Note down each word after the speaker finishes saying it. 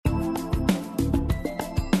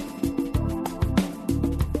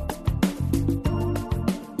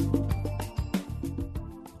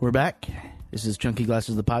We're back. This is Chunky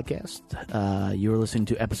Glasses, the podcast. You are listening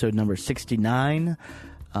to episode number 69.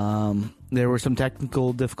 There were some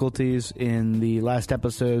technical difficulties in the last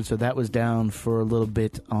episode, so that was down for a little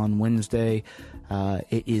bit on Wednesday.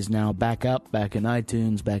 It is now back up, back in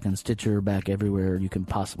iTunes, back on Stitcher, back everywhere you can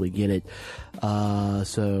possibly get it.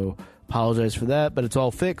 So apologize for that, but it's all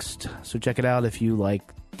fixed. So check it out if you like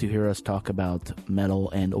to hear us talk about metal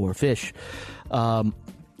and or fish.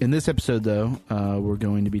 In this episode, though, we're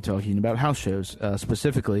going to be talking about house shows,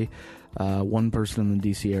 specifically one person in the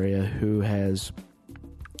D.C. area who has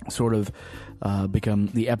sort of become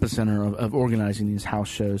the epicenter of organizing these house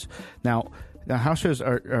shows. Now house shows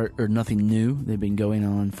are nothing new. They've been going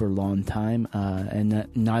on for a long time, and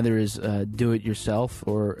neither is do-it-yourself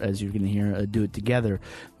or, as you're going to hear, a do-it-together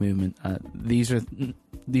movement.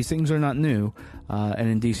 These things are not new, and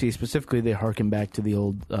in D.C. specifically, they harken back to the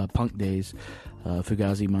old punk days,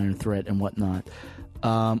 Fugazi, Minor Threat, and whatnot.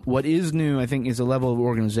 What is new, I think, is a level of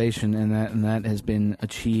organization, and that has been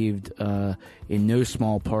achieved in no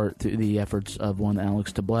small part through the efforts of one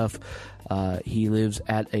Alex Tableff. He lives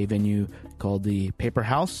at a venue called the Paper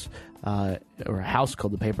House, or a house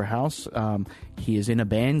called the Paper House. He is in a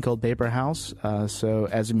band called Paper House. So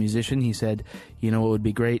as a musician, he said, you know, it would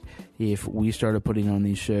be great if we started putting on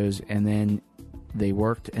these shows and then they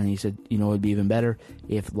worked, and he said, you know, it would be even better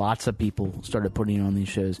if lots of people started putting on these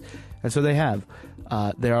shows. And so they have.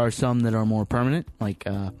 There are some that are more permanent, like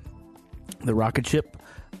the Rocket Ship.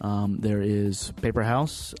 There is Paper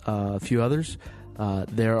House, a few others.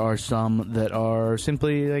 There are some that are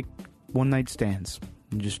simply like one-night stands.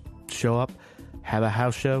 You just show up, have a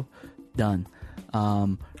house show, done.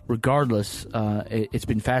 Regardless, it's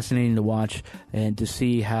been fascinating to watch and to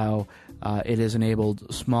see how it has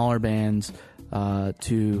enabled smaller bands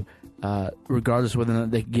to, regardless of whether or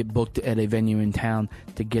not they get booked at a venue in town,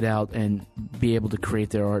 to get out and be able to create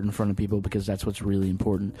their art in front of people, because that's what's really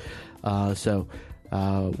important. So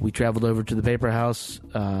we traveled over to the Paper House.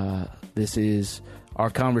 This is our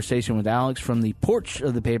conversation with Alex from the porch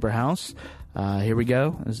of the Paper House. Here we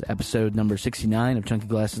go. This is episode number 69 of Chunky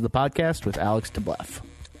Glasses, the podcast, with Alex Tableff.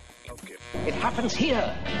 It happens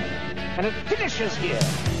here, and it finishes here.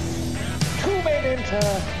 Two men enter,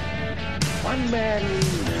 one man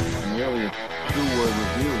leaves. Really, a two-word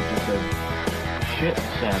review just said shit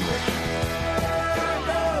sandwich.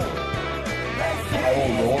 I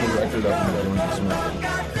will roll the record up and everyone smell it.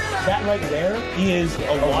 That right there is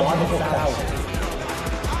a logical fallacy.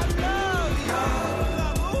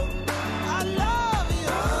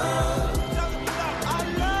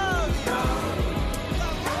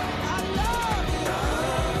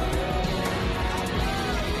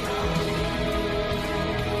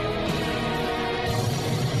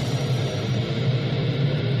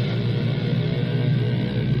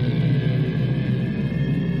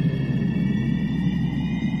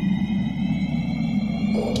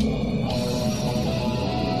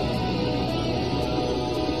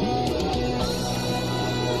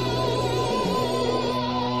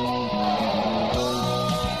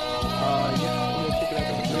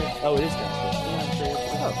 Oh, it is downstairs.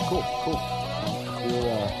 Oh, cool.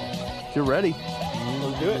 If you're ready,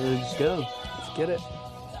 Let's do it. let's go. Let's get it.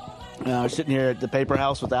 We're sitting here at the Paper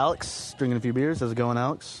House with Alex, drinking a few beers. How's it going,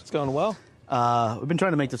 Alex? It's going well. We've been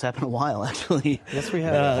trying to make this happen a while, actually. Yes, we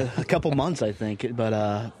have. A couple months, I think,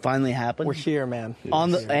 but finally happened. We're here, man.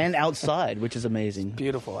 And outside, which is amazing.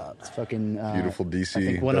 Beautiful out. It's fucking Beautiful I DC.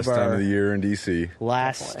 think one Best of our time of the year in DC.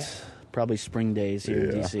 last, probably spring days here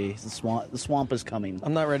in Yeah. DC. The swamp is coming.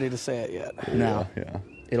 I'm not ready to say it yet. No. Yeah.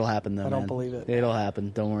 It'll happen, though, I don't man. believe it. It'll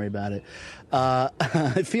happen. Don't worry about it.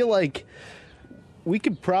 I feel like we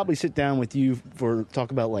could probably sit down with you for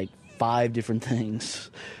talk about like 5 different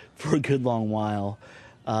things for a good long while.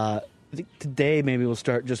 I think today maybe we'll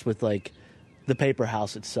start just with like the Paper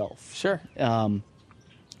House itself. Sure.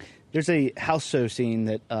 There's a house show scene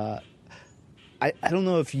that I don't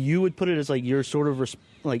know if you would put it as like you're sort of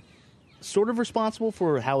responsible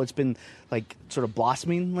for how it's been like sort of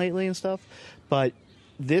blossoming lately and stuff, but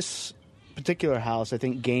this particular house I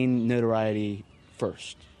think gained notoriety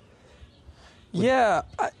first. Yeah,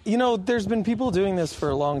 there's been people doing this for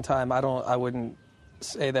a long time. I wouldn't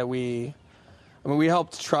say that we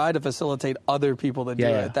helped try to facilitate other people to do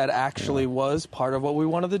it. That actually was part of what we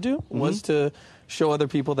wanted to do, was to show other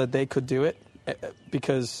people that they could do it,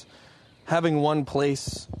 because having one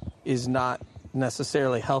place is not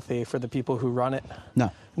necessarily healthy for the people who run it.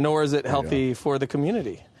 No. Nor is it healthy for the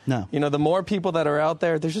community. No. The more people that are out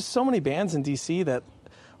there, there's just so many bands in D.C. that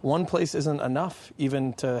one place isn't enough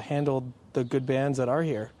even to handle the good bands that are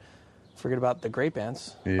here. Forget about the great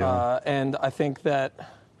bands. Yeah. And I think that,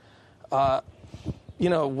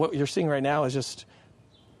 what you're seeing right now is just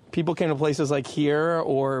people came to places like here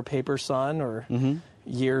or Paper Sun or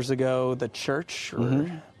years ago the church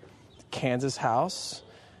or Kansas House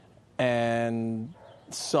and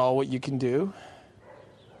saw what you can do,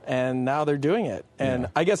 and now they're doing it. And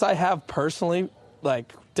I guess I have personally,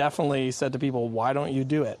 definitely said to people, why don't you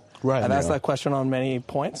do it? Right. And that's that question on many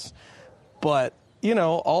points. But,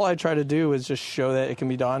 all I try to do is just show that it can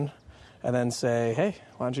be done and then say, hey,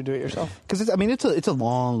 why don't you do it yourself? Because it's a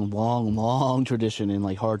long tradition in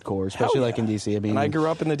hardcore, especially in DC. I mean, and I grew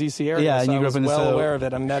up in the DC area, and so you I grew was up in well aware of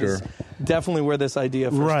it. I mean, that is definitely where this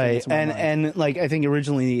idea first came to my mind. And I think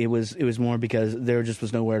originally it was more because there just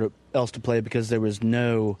was nowhere else to play because there was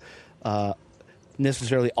no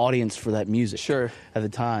necessarily audience for that music at the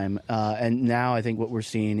time. And now I think what we're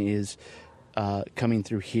seeing is coming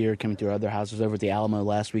through other houses over at the Alamo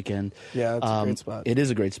last weekend. Yeah, it's a great spot. It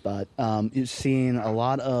is a great spot. You're seeing a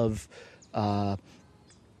lot of, I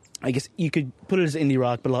guess you could put it as indie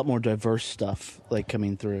rock, but a lot more diverse stuff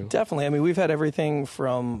coming through. Definitely. I mean, we've had everything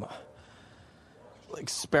from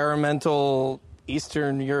experimental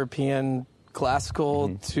Eastern European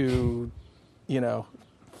classical to,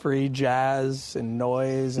 free jazz and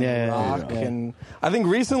noise and rock. And I think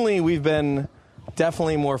recently we've been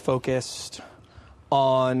definitely more focused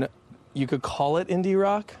on, you could call it indie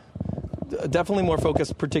rock. Definitely more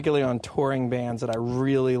focused particularly on touring bands that I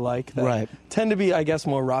really like that tend to be, I guess,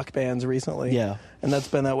 more rock bands recently. Yeah. And that's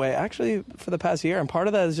been that way actually for the past year. And part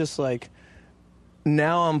of that is just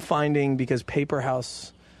now I'm finding, because Paper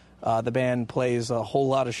House, the band, plays a whole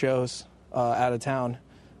lot of shows out of town.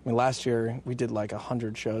 I mean, last year we did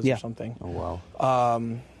 100 shows or something. Oh, wow.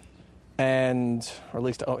 Or at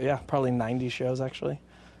least, probably 90 shows, actually.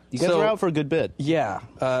 You guys were out for a good bit. Yeah.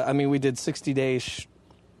 I mean, we did 60 days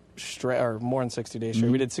straight, or more than 60 days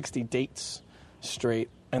straight. We did 60 dates straight.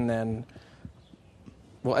 And then,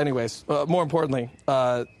 well, anyways, more importantly,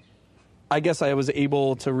 I guess I was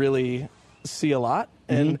able to really see a lot.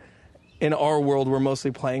 And in our world, we're mostly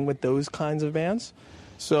playing with those kinds of bands.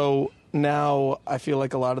 So now I feel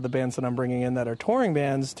like a lot of the bands that I'm bringing in that are touring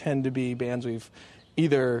bands tend to be bands we've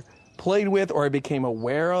either played with or I became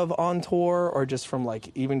aware of on tour, or just from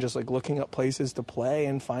even just looking up places to play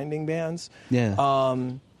and finding bands. Yeah.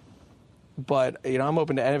 But I'm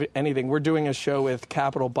open to anything. We're doing a show with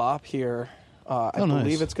Capital Bop here. I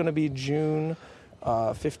believe it's going to be June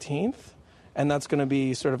 15th, and that's going to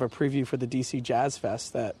be sort of a preview for the DC Jazz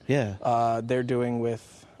Fest that they're doing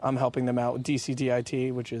with. I'm helping them out with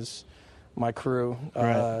DCDIT, which is my crew,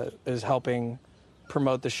 is helping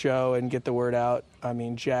promote the show and get the word out. I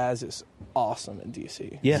mean, jazz is awesome in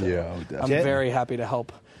DC. Yeah. Definitely. I'm very happy to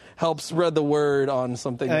help spread the word on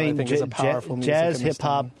something that I think is a powerful music. Jazz, hip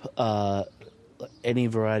hop, any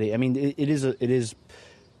variety. I mean, it is.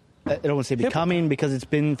 I don't want to say becoming because it's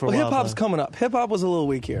been for a while. Hip hop's coming up. Hip hop was a little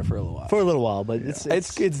weak here for a little while. But it's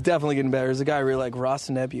definitely getting better. There's a guy I really like, Ross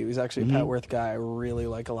Nebu. He's actually a Pat Worth guy I really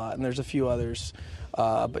like a lot, and there's a few others.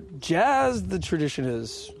 But jazz, the tradition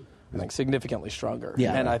is, I think, significantly stronger.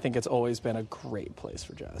 Yeah. And I think it's always been a great place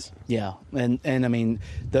for jazz. Yeah. And I mean,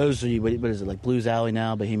 those are, what is it, Blues Alley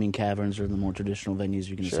now? Bohemian Caverns are the more traditional venues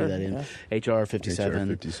you can see that in. Yeah. HR 57.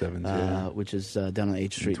 Which is down on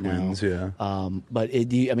H Street Twins, now. Yeah. But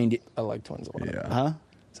I like Twins a lot. Yeah. Huh?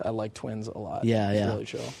 I like Twins a lot. Yeah, it's yeah. really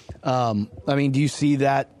chill. I mean, do you see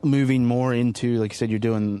that moving more into, like you said, you're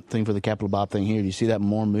doing thing for the Capital Bop thing here. Do you see that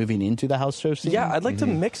more moving into the house show scene? Yeah, I'd like to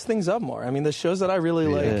mix things up more. I mean, the shows that I really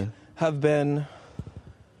like have been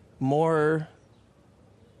more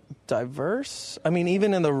diverse. I mean,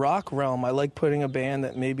 even in the rock realm, I like putting a band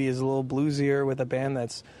that maybe is a little bluesier with a band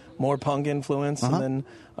that's more punk influenced, and then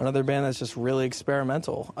another band that's just really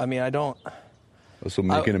experimental. I mean, I don't... So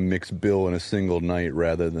making a mixed bill in a single night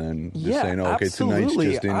rather than just saying, okay, absolutely.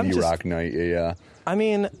 tonight's just indie rock night. Yeah. I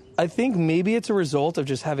mean, I think maybe it's a result of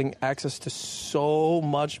just having access to so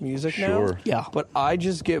much music now. Yeah. But I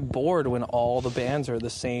just get bored when all the bands are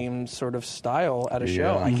the same sort of style at a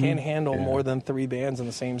show. I can't handle more than 3 bands in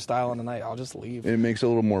the same style in a night. I'll just leave. It makes it a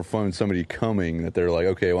little more fun. Somebody coming that they're like,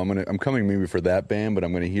 okay, well, I'm coming maybe for that band, but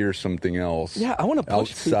I'm going to hear something else. Yeah, I want to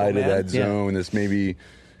push outside people, of that zone. That's maybe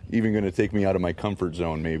even going to take me out of my comfort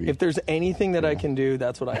zone, maybe. If there's anything that I can do,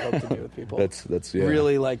 that's what I hope to do with people. that's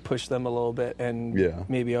really push them a little bit and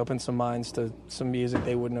maybe open some minds to some music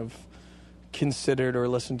they wouldn't have considered or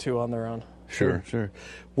listened to on their own. Sure.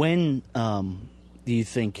 When do you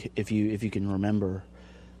think, if you can remember,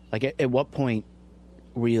 at what point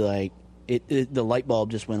were you the light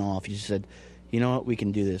bulb just went off? You just said, you know what, we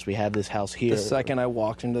can do this. We have this house here. The second I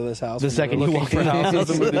walked into this house. The second you walked into the house.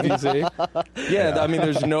 To move to DC. I mean,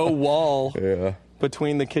 there's no wall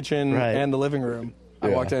between the kitchen and the living room. I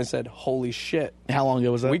Yeah. walked in and said, holy shit. How long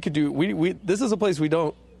ago was that? We could do, this is a place we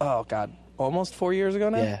don't, oh God, almost 4 years ago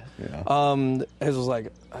now? Yeah. His was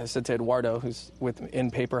like, I said to Eduardo, who's in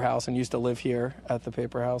Paper House and used to live here at the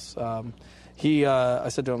Paper House. I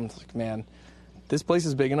said to him, like, man, this place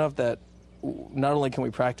is big enough that not only can we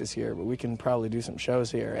practice here, but we can probably do some shows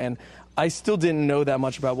here. And I still didn't know that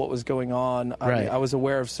much about what was going on. I was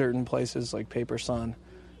aware of certain places like Paper Sun,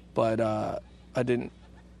 but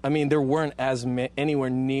there weren't anywhere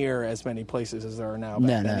near as many places as there are now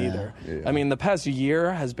back then either. Yeah. I mean, the past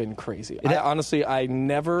year has been crazy. Honestly, I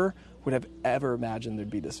never would have ever imagined there'd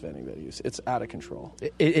be this many venues. It's out of control.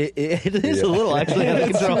 It is a little actually out of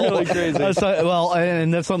control. It's really crazy.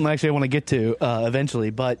 And that's something actually I want to get to eventually.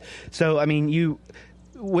 But so, I mean,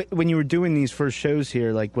 when you were doing these first shows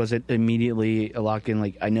here, like, was it immediately a lock in?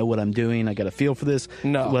 Like, I know what I'm doing. I got a feel for this.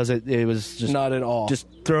 No, It was just not at all. Just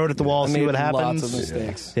throw it at the wall, see what happens. Lots of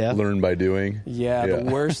mistakes. Yeah. Learn by doing. Yeah, the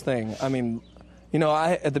worst thing. I mean,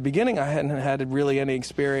 at the beginning, I hadn't had really any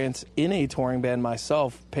experience in a touring band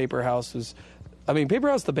myself. Paper House,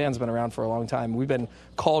 the band's been around for a long time. We've been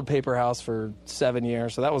called Paper House for 7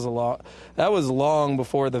 years, so that was long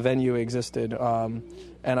before the venue existed.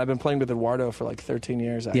 And I've been playing with Eduardo for like 13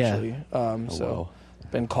 years, actually. Wow.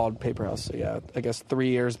 Been called Paper House. So yeah, I guess 3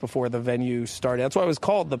 years before the venue started. That's why it was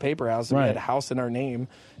called the Paper House. Right. We had house in our name.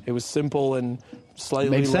 It was simple and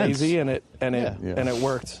slightly Makes sense. lazy, and it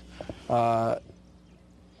worked.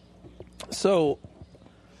 So,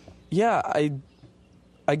 yeah,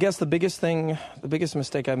 I guess the biggest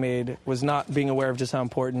mistake I made was not being aware of just how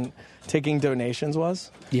important taking donations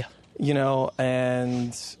was. Yeah.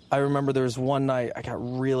 And I remember there was one night I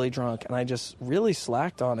got really drunk and I just really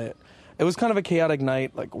slacked on it. It was kind of a chaotic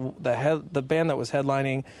night. Like the band that was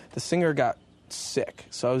headlining, the singer got sick,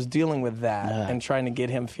 so I was dealing with that and trying to get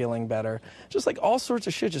him feeling better. Just like all sorts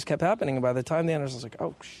of shit just kept happening. And by the time the end, I was like,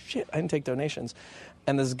 oh shit, I didn't take donations.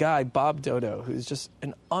 And this guy, Bob Dodo, who's just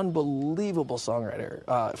an unbelievable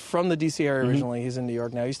songwriter, from the DC area originally. He's in New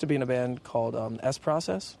York now. He used to be in a band called S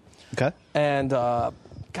Process. Okay. And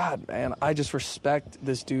God, man, I just respect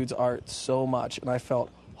this dude's art so much, and I felt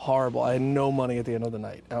horrible. I had no money at the end of the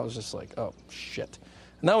night. I was just like, oh, shit.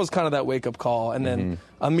 And that was kind of that wake-up call. And then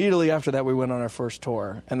immediately after that, we went on our first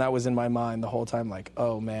tour, and that was in my mind the whole time, like,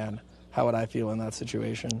 oh, man, how would I feel in that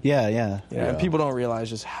situation? Yeah. And people don't realize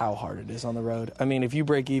just how hard it is on the road. I mean, if you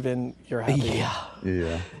break even, you're happy.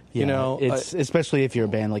 Yeah. It's especially if you're a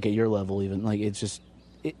band like at your level, even like it's just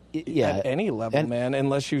at any level, man.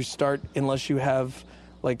 Unless you have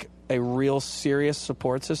like a real serious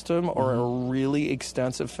support system or a really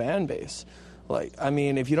extensive fan base. Like, I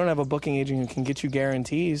mean, if you don't have a booking agent who can get you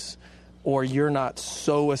guarantees, or you're not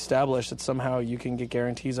so established that somehow you can get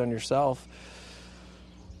guarantees on yourself,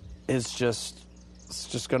 it's just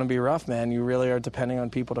going to be rough, man. You really are depending on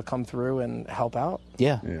people to come through and help out.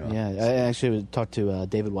 Yeah. I actually talked to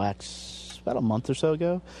David Wax about a month or so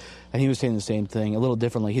ago, and he was saying the same thing, a little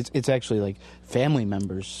differently. It's actually like family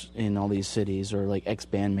members in all these cities or like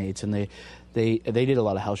ex-bandmates, and they did a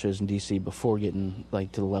lot of house shows in DC before getting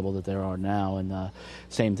like to the level that there are now, and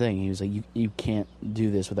same thing. He was like, you can't do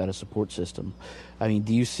this without a support system. I mean,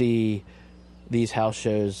 do you see these house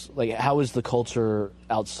shows, like, how is the culture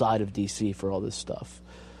outside of DC for all this stuff?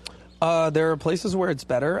 There are places where it's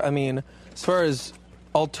better. I mean, as far as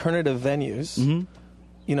alternative venues,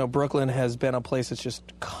 Brooklyn has been a place that's just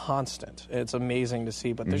constant. It's amazing to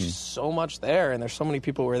see, but there's just so much there, and there's so many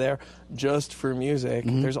people who are there just for music.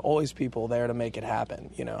 There's always people there to make it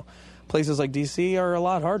happen, Places like DC are a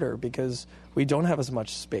lot harder because we don't have as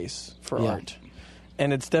much space for art.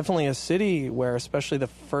 And it's definitely a city where, especially the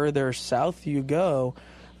further south you go,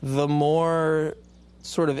 the more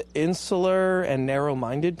sort of insular and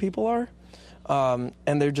narrow-minded people are.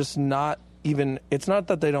 And they're just not even, it's not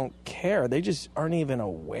that they don't care, they just aren't even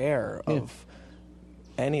aware of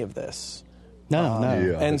any of this. No.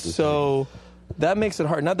 And so that makes it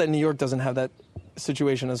hard. Not that New York doesn't have that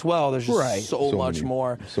situation as well. There's just so much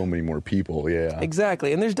more. So many more people, yeah.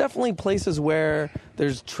 Exactly. And there's definitely places where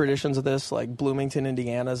there's traditions of this, like Bloomington,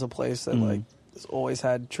 Indiana is a place that like has always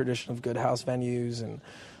had tradition of good house venues, and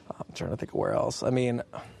I'm trying to think of where else. I mean,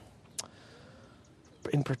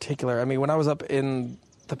 in particular, when I was up in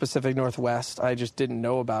the Pacific Northwest, I just didn't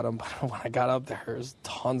know about them, but when I got up there's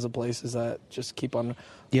tons of places that just keep on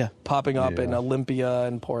popping up in Olympia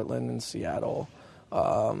and Portland and Seattle.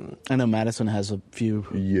 I know Madison has a few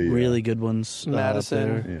really good ones.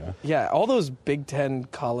 Madison, all those Big Ten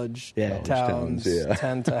college towns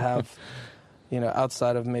tend to have,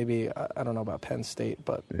 outside of maybe, I don't know about Penn State,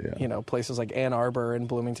 but places like Ann Arbor and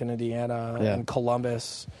Bloomington, Indiana, and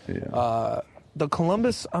Columbus. the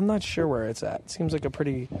Columbus, I'm not sure where it's at. It seems like a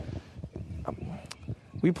pretty.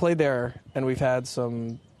 We played there, and we've had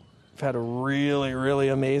a really, really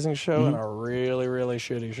amazing show and a really, really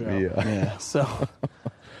shitty show. Yeah. So,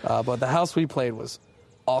 but the house we played was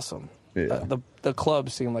awesome. Yeah. The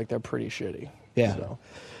clubs seem like they're pretty shitty. Yeah. So.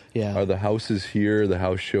 Yeah. Are the houses here, the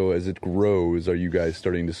house show, as it grows, are you guys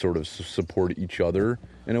starting to sort of support each other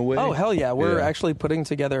in a way? Oh, hell yeah. We're actually putting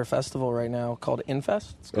together a festival right now called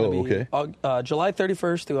Infest. It's going to be July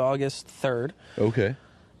 31st through August 3rd. Okay.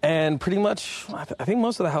 And pretty much, I think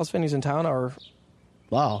most of the house venues in town are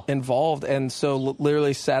involved. And so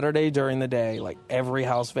literally Saturday during the day, like every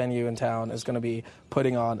house venue in town is going to be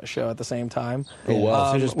putting on a show at the same time. Oh,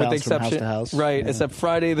 wow. So just with the bounce from house exception, to house. right? Yeah. Except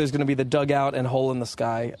Friday, there's going to be the Dugout and Hole in the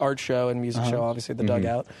Sky art show and music show, obviously the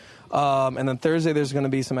Dugout. And then Thursday, there's going to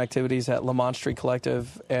be some activities at Lamont Street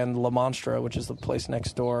Collective and La Monstra, which is the place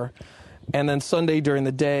next door. And then Sunday during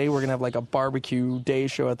the day, we're going to have like a barbecue day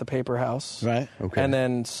show at the Paper House. Right. Okay. And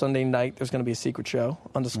then Sunday night, there's going to be a secret show,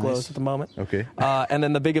 undisclosed at the moment. Okay. And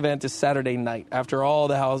then the big event is Saturday night. After all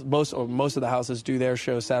the most of the houses do their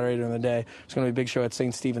show Saturday during the day, there's going to be a big show at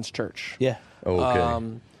St. Stephen's Church. Yeah.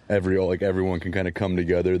 Okay. Everyone can kind of come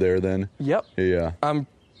together there then? Yep. Yeah. I'm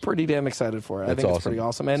pretty damn excited for it. That's I think it's awesome. pretty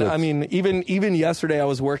awesome. And So I mean, even yesterday I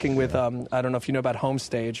was working with, I don't know if you know about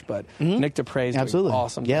Homestage, but Nick Dupre's doing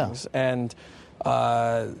awesome things. And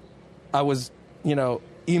I was,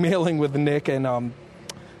 emailing with Nick and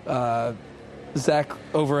Zach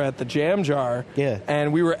over at the Jam Jar. Yeah.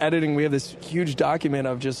 And we were editing. We have this huge document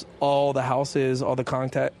of just all the houses, all the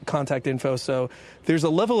contact info. So there's a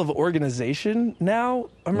level of organization now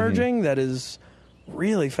emerging that is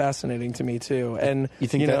really fascinating to me too. And You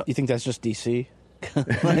think that's just DC?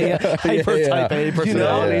 Hyper type A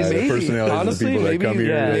personalities. the Maybe. personalities of the Honestly, people that maybe, come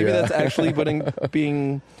here, maybe yeah. that's actually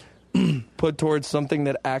being put towards something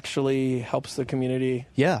that actually helps the community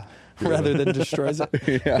Yeah. rather than destroys it.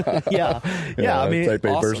 Yeah. I mean, type A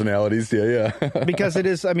awesome. personalities. Yeah. because it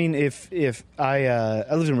is. I mean, if I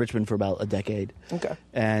lived in Richmond for about a decade. Okay.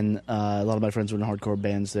 And a lot of my friends were in hardcore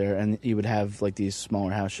bands there, and you would have like these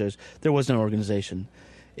smaller house shows. There was no organization.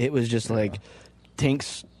 It was just like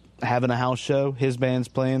Tink's having a house show, his band's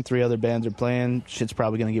playing, 3 other bands are playing, shit's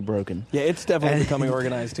probably going to get broken. Yeah, it's definitely becoming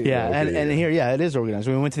organized too. Yeah, and here, it is organized.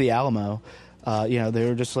 When we went to the Alamo, they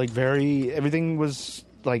were just like everything was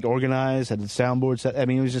like organized, had the soundboard set. I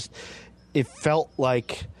mean, it felt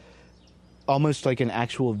like almost like an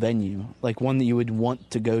actual venue, like one that you would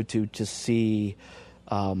want to go to see.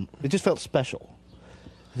 It just felt special.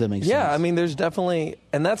 If that makes sense. Yeah, I mean, there's definitely,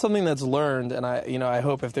 and that's something that's learned, and I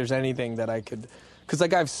hope if there's anything that I could, because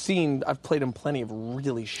like I've played in plenty of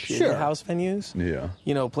really shitty house venues. Yeah.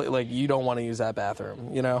 Like you don't want to use that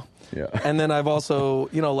bathroom, Yeah. And then I've also,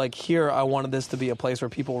 like here, I wanted this to be a place where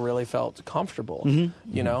people really felt comfortable,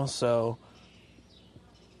 so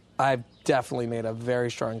I've definitely made a very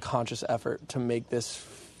strong conscious effort to make this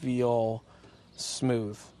feel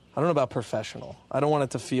smooth. I don't know about professional. I don't want it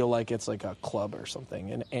to feel like it's like a club or something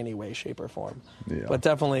in any way, shape, or form. Yeah. But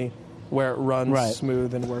definitely where it runs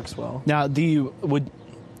smooth and works well. Now, I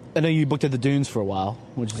know you booked at the Dunes for a while,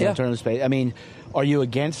 which is an alternative space. I mean, are you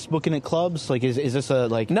against booking at clubs? Like, is this a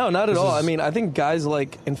like? No, not at all. I mean, I think guys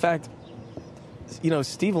like, in fact,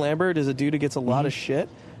 Steve Lambert is a dude who gets a lot of shit.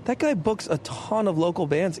 That guy books a ton of local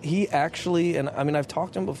bands. He actually, and I mean, I've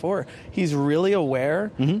talked to him before. He's really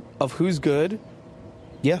aware of who's good.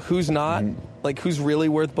 Yeah. Who's not, like who's really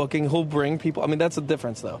worth booking. He'll bring people. I mean, that's the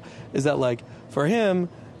difference, though, is that like for him,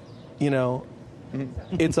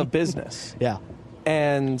 it's a business. Yeah.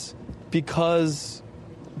 And because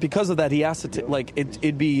of that, he has to like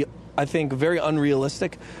it'd be, I think, very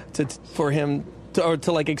unrealistic for him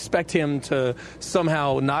to like expect him to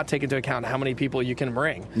somehow not take into account how many people you can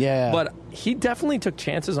bring. Yeah. But he definitely took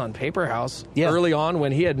chances on Paper House early on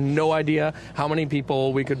when he had no idea how many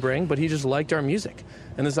people we could bring, but he just liked our music.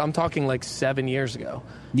 And I'm talking like 7 years ago.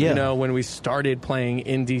 Yeah. When we started playing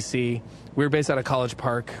in D.C., we were based out of College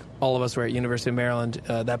Park. All of us were at University of Maryland,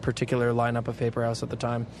 that particular lineup of Paper House at the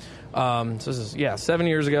time. So this is, 7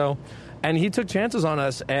 years ago. And he took chances on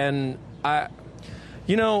us. And I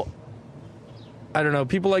don't know.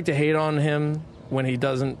 People like to hate on him when he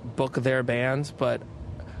doesn't book their bands, but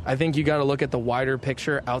I think you got to look at the wider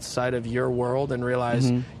picture outside of your world and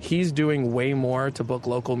realize he's doing way more to book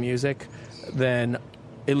local music than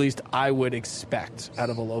at least I would expect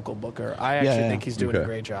out of a local booker. I actually think he's doing a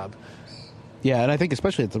great job. Yeah, and I think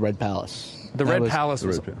especially at the Red Palace. The Red Palace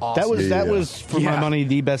was awesome. That was for my money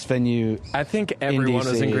the best venue. I think everyone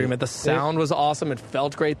was in DC. agreement. The sound was awesome. It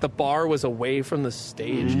felt great. The bar was away from the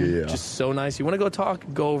stage. Just so nice. You want to go talk?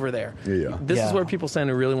 Go over there. This is where people stand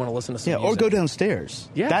who really want to listen to some music. Or go downstairs.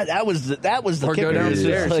 Yeah. That was the or kicker. go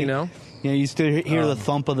downstairs, Like, you know? Yeah, you still hear the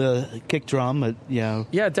thump of the kick drum, but Yeah,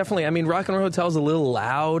 definitely. I mean, Rock and Roll Hotel is a little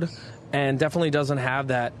loud and definitely doesn't have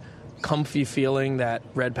that comfy feeling that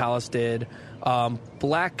Red Palace did.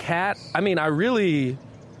 Black Cat, I mean,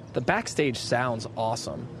 the backstage sounds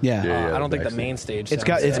awesome. Yeah. I don't think the main stage it's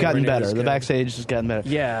gotten better. Good. The backstage has gotten better.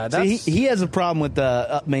 Yeah, See, he has a problem with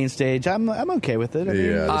the main stage. I'm okay with it. I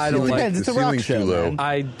mean, I don't like it's the a rock ceiling's show, too low. man.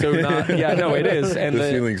 I do not. Yeah, no, it is. And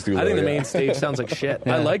The ceiling's too I think low, the main stage sounds like shit.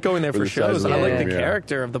 I like going there for the size shows, of and I the like the room,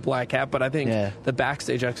 character of the Black Cat, but I think the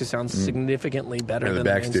backstage actually sounds significantly better And than the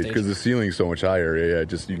the main backstage, stage. because the ceiling's so much higher. Yeah,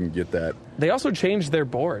 just you can get that. They also changed their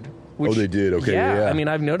board. Which, they did? Okay, yeah. I mean,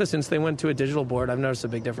 I've noticed since they went to a digital board, I've noticed a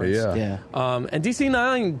big difference. Yeah. And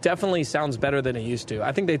DC9 definitely sounds better than it used to.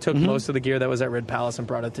 I think they took most of the gear that was at Red Palace and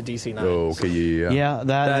brought it to DC9. Oh, okay, Yeah,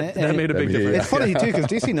 That made a big difference. It's funny too because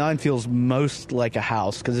DC9 feels most like a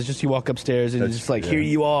house because it's just you walk upstairs and it's just like here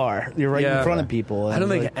you are, you're right in front of people. I don't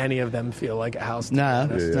think like, any of them feel like a house. to no,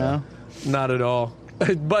 be honest. no. Not at all.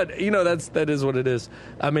 But that is what it is.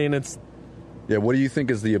 I mean, it's Yeah, what do you think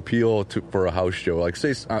is the appeal for a house show? Like,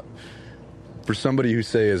 say, for somebody who,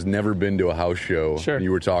 say, has never been to a house show, and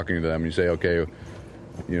you were talking to them, you say, okay,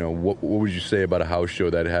 you know, what would you say about a house show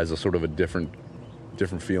that has a sort of a different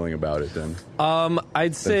feeling about it then?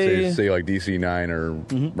 I'd say like DC9 or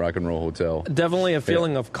Rock and Roll Hotel. Definitely a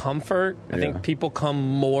feeling of comfort. I think people come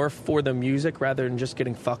more for the music rather than just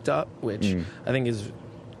getting fucked up, which I think is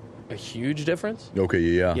a huge difference. Okay,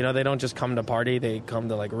 yeah. You know, they don't just come to party, they come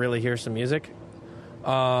to like really hear some music.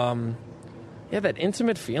 That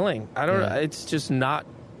intimate feeling. I don't know. It's just not,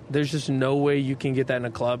 there's just no way you can get that in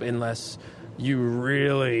a club unless you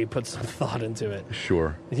really put some thought into it.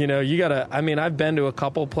 Sure. You know, you gotta, I mean, I've been to a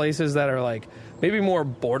couple places that are like maybe more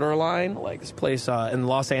borderline, like this place in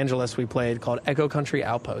Los Angeles we played called Echo Country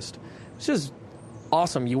Outpost. It's just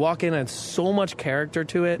awesome. You walk in and it's so much character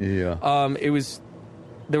to it. Yeah.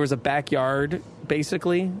 There was a backyard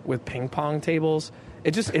basically with ping pong tables.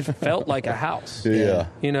 It felt like a house. Yeah.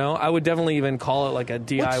 You know, I would definitely even call it like a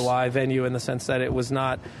DIY venue in the sense that it was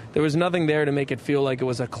not, there was nothing there to make it feel like it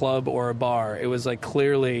was a club or a bar. It was like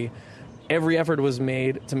clearly every effort was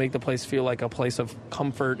made to make the place feel like a place of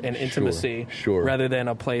comfort and intimacy rather than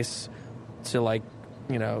a place to like,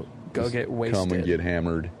 you know, go get wasted. Come and get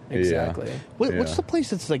hammered. Exactly. Yeah. What's the place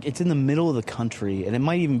that's like, it's in the middle of the country and it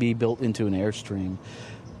might even be built into an Airstream.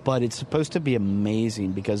 But it's supposed to be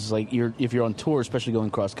amazing because, like, if you're on tour, especially going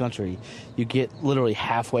cross country, you get literally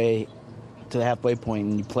halfway to the halfway point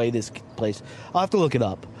and you play this place. I'll have to look it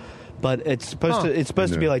up, but it's supposed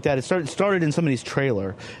to be like that. It started in somebody's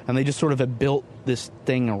trailer, and they just sort of have built this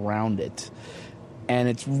thing around it, and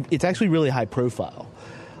it's actually really high profile.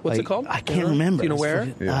 What's it called? I can't remember. Do you know where?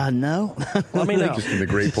 No. Let me know. Just in the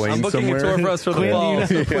Great Plains I'm booking somewhere. a tour for us for the fall.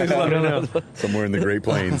 So please let me know. Somewhere in the Great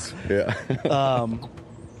Plains. Yeah.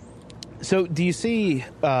 So do you see,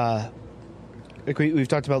 like we've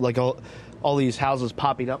talked about like all these houses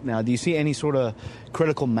popping up now. Do you see any sort of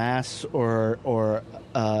critical mass or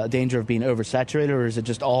danger of being oversaturated, or is it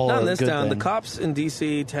just all not in a this good town? thing? The cops in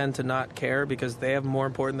D.C. tend to not care because they have more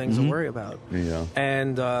important things to worry about. Yeah.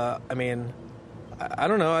 And, I mean, I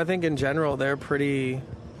don't know. I think in general they're pretty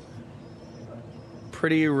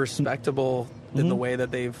respectable in the way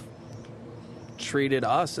that they've treated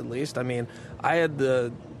us, at least. I mean,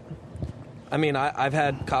 I've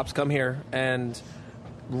had cops come here, and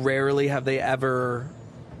rarely have they ever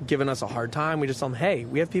given us a hard time. We just tell them, hey,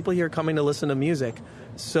 we have people here coming to listen to music,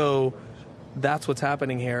 so that's what's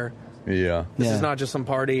happening here. Yeah. This is not just some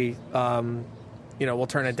party, we'll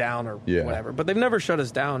turn it down or whatever. But they've never shut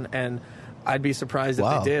us down, and I'd be surprised if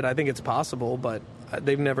they did. I think it's possible, but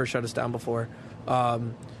they've never shut us down before. I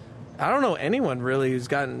don't know anyone really who's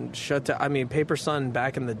gotten shut down. I mean, Paper Sun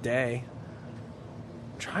back in the day.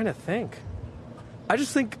 I'm trying to think. I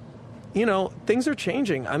just think, things are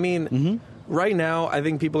changing. I mean, right now, I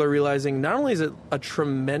think people are realizing not only is it a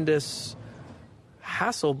tremendous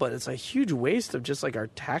hassle, but it's a huge waste of just like our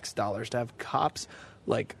tax dollars to have cops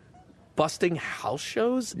like busting house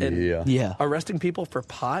shows and arresting people for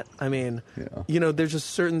pot. I mean, there's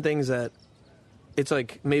just certain things that it's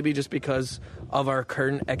like maybe just because of our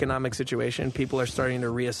current economic situation, people are starting to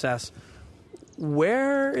reassess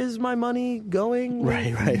where is my money going?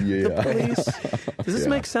 Right. The police. Does this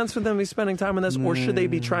make sense for them to be spending time on this, or should they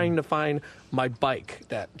be trying to find my bike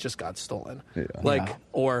that just got stolen,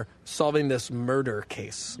 or solving this murder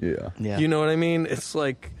case? Yeah. You know what I mean? It's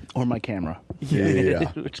like, or my camera.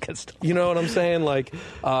 Which gets stolen. You know what I'm saying? Like,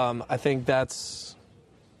 I think that's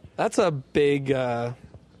a big.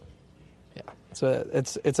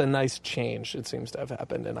 It's a nice change. It seems to have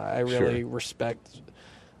happened, and I really respect.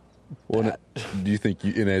 Well, do you think,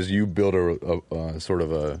 and as you build a sort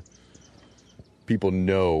of a, people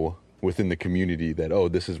know within the community that, oh,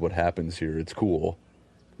 this is what happens here. It's cool,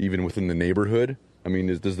 even within the neighborhood. I mean,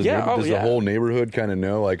 does the whole neighborhood kind of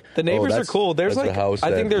know? Like, the neighbors are cool. There's like,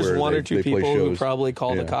 I think there's one or two people who probably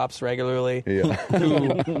call the cops regularly,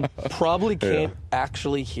 who probably can't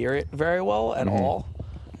actually hear it very well at all.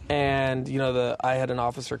 And I had an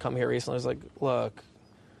officer come here recently. I was like, look,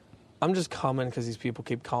 I'm just coming because these people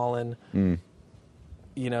keep calling.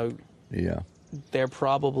 They're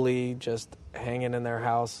probably just hanging in their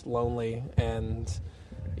house lonely, and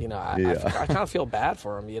I kind of feel bad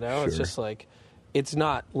for them. It's just like, it's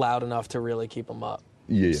not loud enough to really keep them up.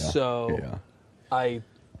 So I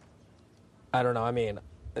don't know. I mean,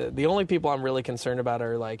 the only people I'm really concerned about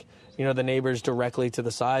are like, the neighbors directly to the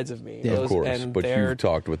sides of me. Of course, and but you've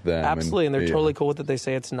talked with them. Absolutely, and they're totally cool with it. They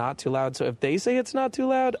say it's not too loud. So if they say it's not too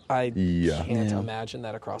loud, I can't imagine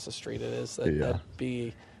that across the street it is. That'd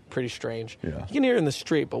be pretty strange. You can hear it in the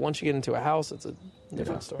street, but once you get into a house, it's a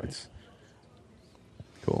different story.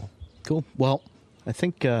 Cool. Well, I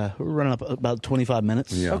think we're running up about 25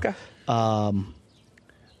 minutes. Okay.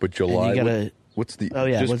 But July... What's the? Oh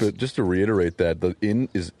yeah. Just to reiterate that the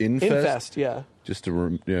is Infest. Infest, yeah. Just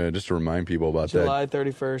to remind people about July that.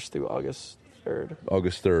 July 31st through August 3rd.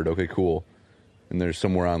 August 3rd. Okay, cool. And there's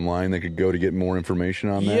somewhere online they could go to get more information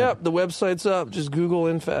on that. Yep, the website's up. Just Google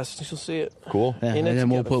Infest, you'll see it. Cool. Yeah, and then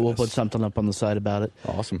we'll put something up on the site about it.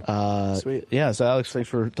 Awesome. Sweet. Yeah. So Alex, thanks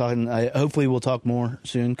for talking. Hopefully we'll talk more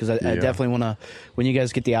soon because I definitely want to. When you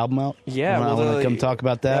guys get the album out, I want to come talk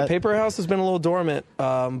about that. Paper House has been a little dormant,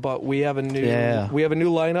 but we have a new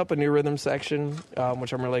lineup, a new rhythm section,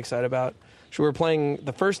 which I'm really excited about. So we're playing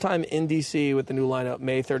the first time in DC with the new lineup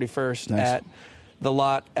May 31st at the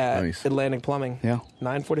Lot at Atlantic Plumbing.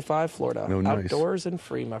 945 Florida. Outdoors and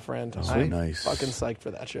free, my friend. I'm fucking psyched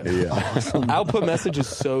for that show. Awesome. Output Message is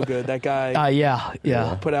so good. That guy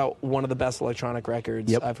put out one of the best electronic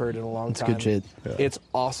records I've heard in a long time. It's good shit. It's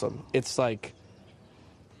awesome. It's like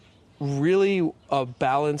really a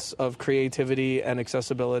balance of creativity and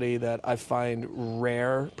accessibility that I find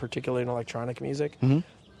rare, particularly in electronic music.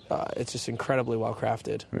 It's just incredibly well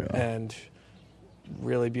crafted and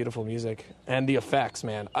really beautiful music, and the effects,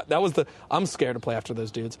 man. I'm scared to play after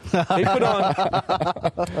those dudes. They put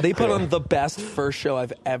on the best first show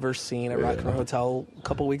I've ever seen at Rockland Hotel a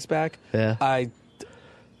couple weeks back. Oh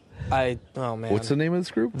man, what's the name of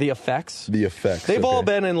this group? The Effects. The Effects. They've all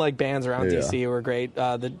been in like bands around DC who were great.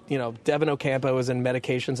 Devin Ocampo was in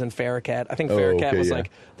Medications and Farrakhan. I think Farrakhan was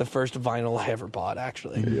like the first vinyl I ever bought,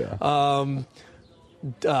 actually.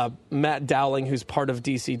 Matt Dowling, who's part of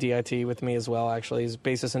DC DIT with me as well, actually. He's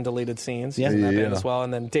bassist in Deleted Scenes. He's in that band as well.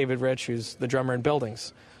 And then David Rich, who's the drummer in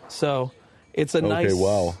Buildings. So it's a nice... Okay,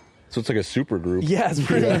 wow. So it's like a super group. Yeah, it's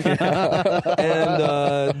pretty and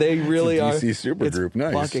they really are... DC super group,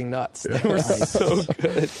 nice. Fucking nuts. They were so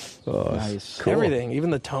good. Nice. Cool. Everything. Even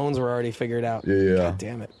the tones were already figured out. God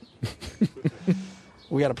damn it.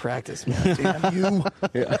 We got to practice, man. Damn you.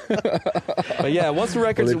 But yeah, once the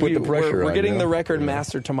record's... We're getting the record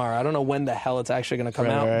mastered tomorrow. I don't know when the hell it's actually going to come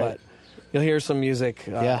out, but you'll hear some music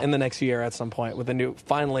in the next year at some point with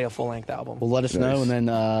finally a full-length album. Well, let us know, and then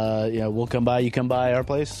we'll come by. You come by our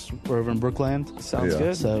place. We're over in Brookland. Sounds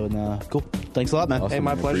good. So, cool. Thanks a lot, man. Awesome. Hey,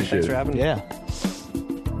 my pleasure. Thanks for having me. Yeah.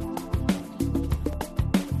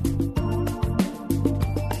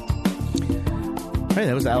 Hey,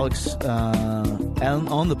 that was Alex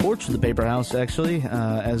on the porch of the Paper House, actually.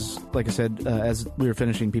 As I said, as we were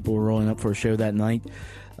finishing, people were rolling up for a show that night.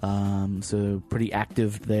 So pretty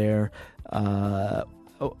active there. I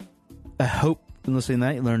hope in listening to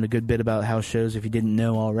that you learned a good bit about house shows if you didn't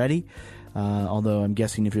know already. Although I'm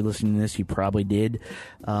guessing if you're listening to this, you probably did.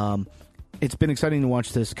 It's been exciting to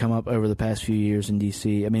watch this come up over the past few years in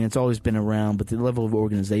DC. I mean, it's always been around, but the level of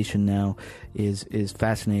organization now is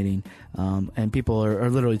fascinating. And people are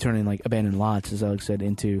literally turning like abandoned lots, as Alex said,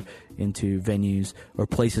 into venues or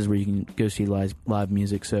places where you can go see live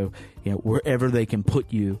music. So, wherever they can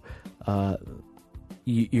put you,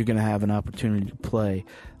 you're going to have an opportunity to play.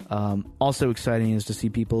 Also exciting is to see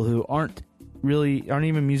people who aren't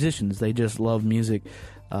even musicians. They just love music.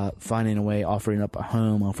 finding a way, offering up a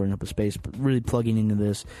home, offering up a space, but really plugging into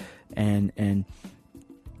this and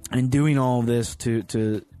doing all of this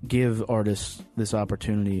to give artists this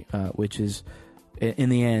opportunity, which is, in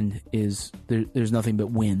the end, is there's nothing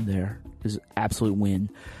but win there. There's absolute win.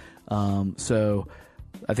 So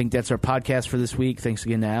I think that's our podcast for this week. Thanks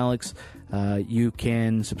again to Alex. You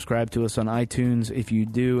can subscribe to us on iTunes. If you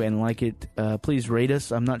do and like it, please rate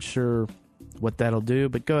us. I'm not sure what that'll do,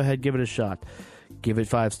 but go ahead, give it a shot. Give it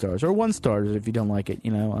 5 stars or 1 star if you don't like it.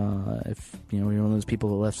 If you're one of those people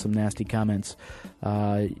that left some nasty comments,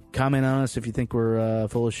 comment on us if you think we're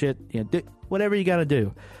full of shit. Whatever you got to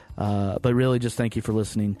do. But really, just thank you for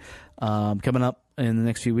listening. Coming up in the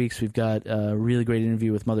next few weeks, we've got a really great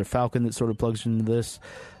interview with Mother Falcon that sort of plugs into this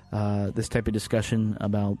type of discussion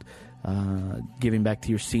about giving back to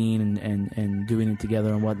your scene and doing it together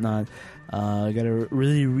and whatnot. I got a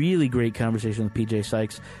really, really great conversation with PJ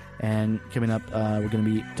Sykes. And coming up, we're going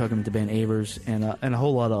to be talking with the band Avers and a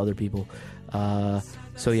whole lot of other people.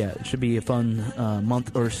 So yeah, it should be a fun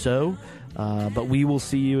month or so. But we will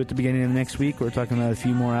see you at the beginning of next week. We're talking about a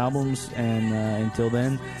few more albums. And until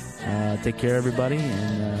then, take care, everybody,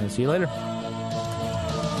 and see you later.